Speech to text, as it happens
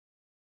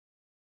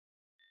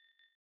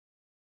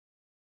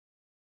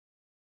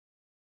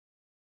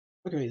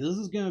Okay, this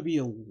is gonna be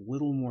a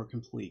little more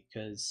complete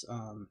because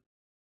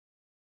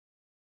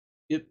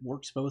it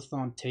works both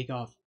on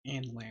takeoff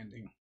and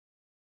landing.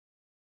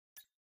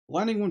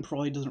 Landing one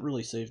probably doesn't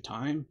really save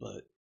time,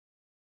 but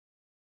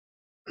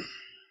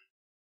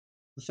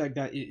the fact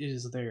that it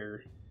is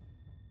there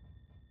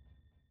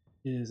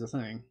is a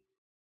thing.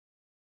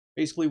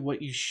 Basically,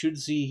 what you should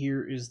see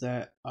here is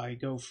that I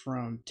go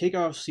from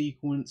takeoff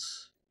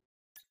sequence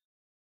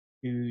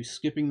to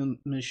skipping the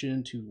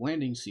mission to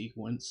landing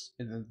sequence,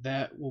 and then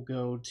that will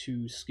go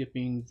to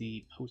skipping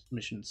the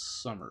post-mission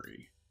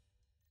summary.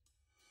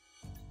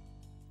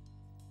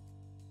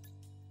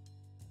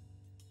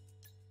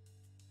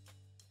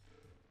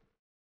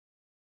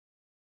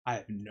 I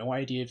have no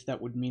idea if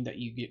that would mean that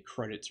you get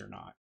credits or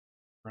not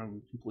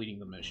from completing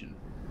the mission.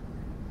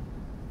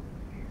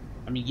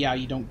 I mean, yeah,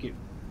 you don't get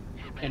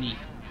any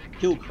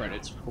kill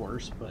credits, of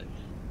course, but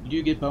you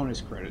do get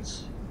bonus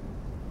credits.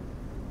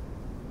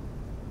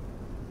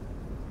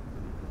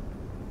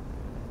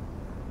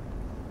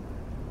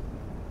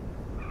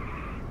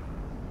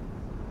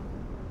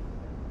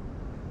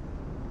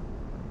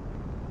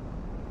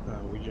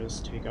 We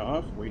just take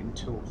off, wait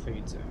until it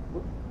fades out.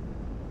 Whoop.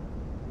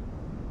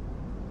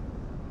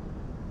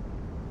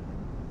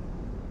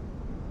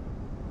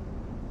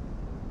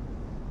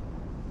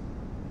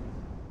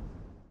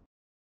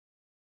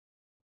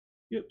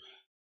 Yep.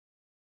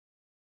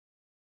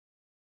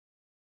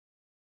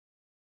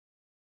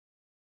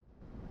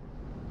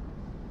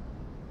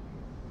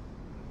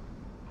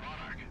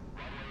 Monarch,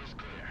 runway is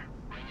clear.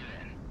 Bring it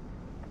in.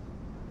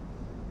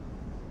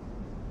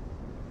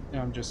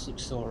 Now I'm just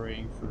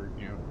accelerating for,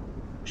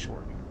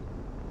 short.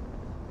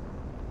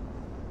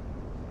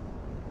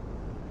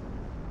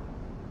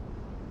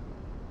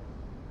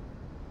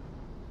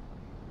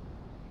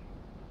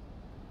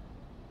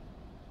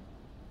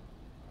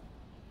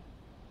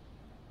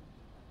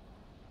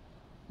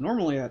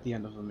 Normally, at the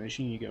end of a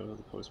mission, you go to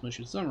the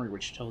post-mission summary,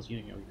 which tells you,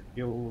 your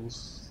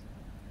kills,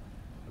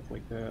 stuff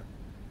like that.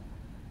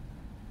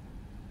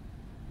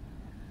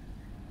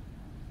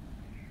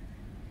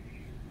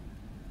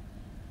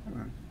 Come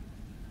on.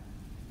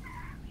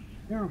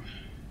 Yeah.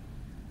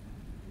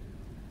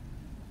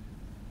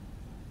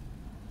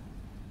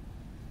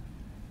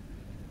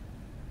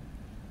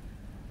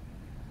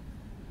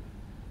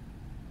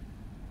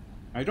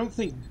 I don't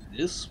think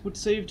this would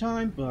save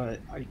time, but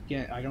I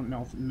don't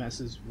know if it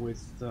messes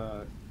with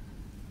the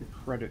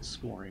credit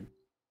scoring.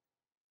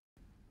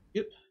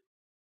 Yep.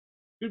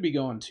 Should be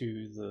going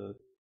to the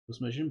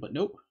this mission, but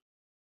nope.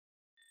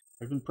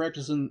 I've been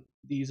practicing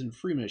these in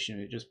free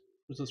mission. It just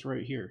puts us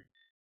right here.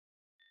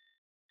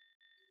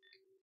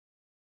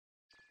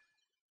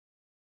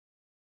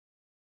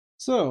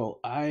 So,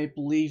 I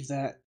believe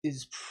that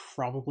is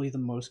probably the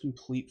most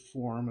complete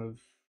form of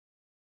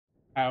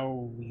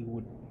how we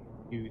would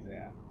do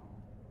that.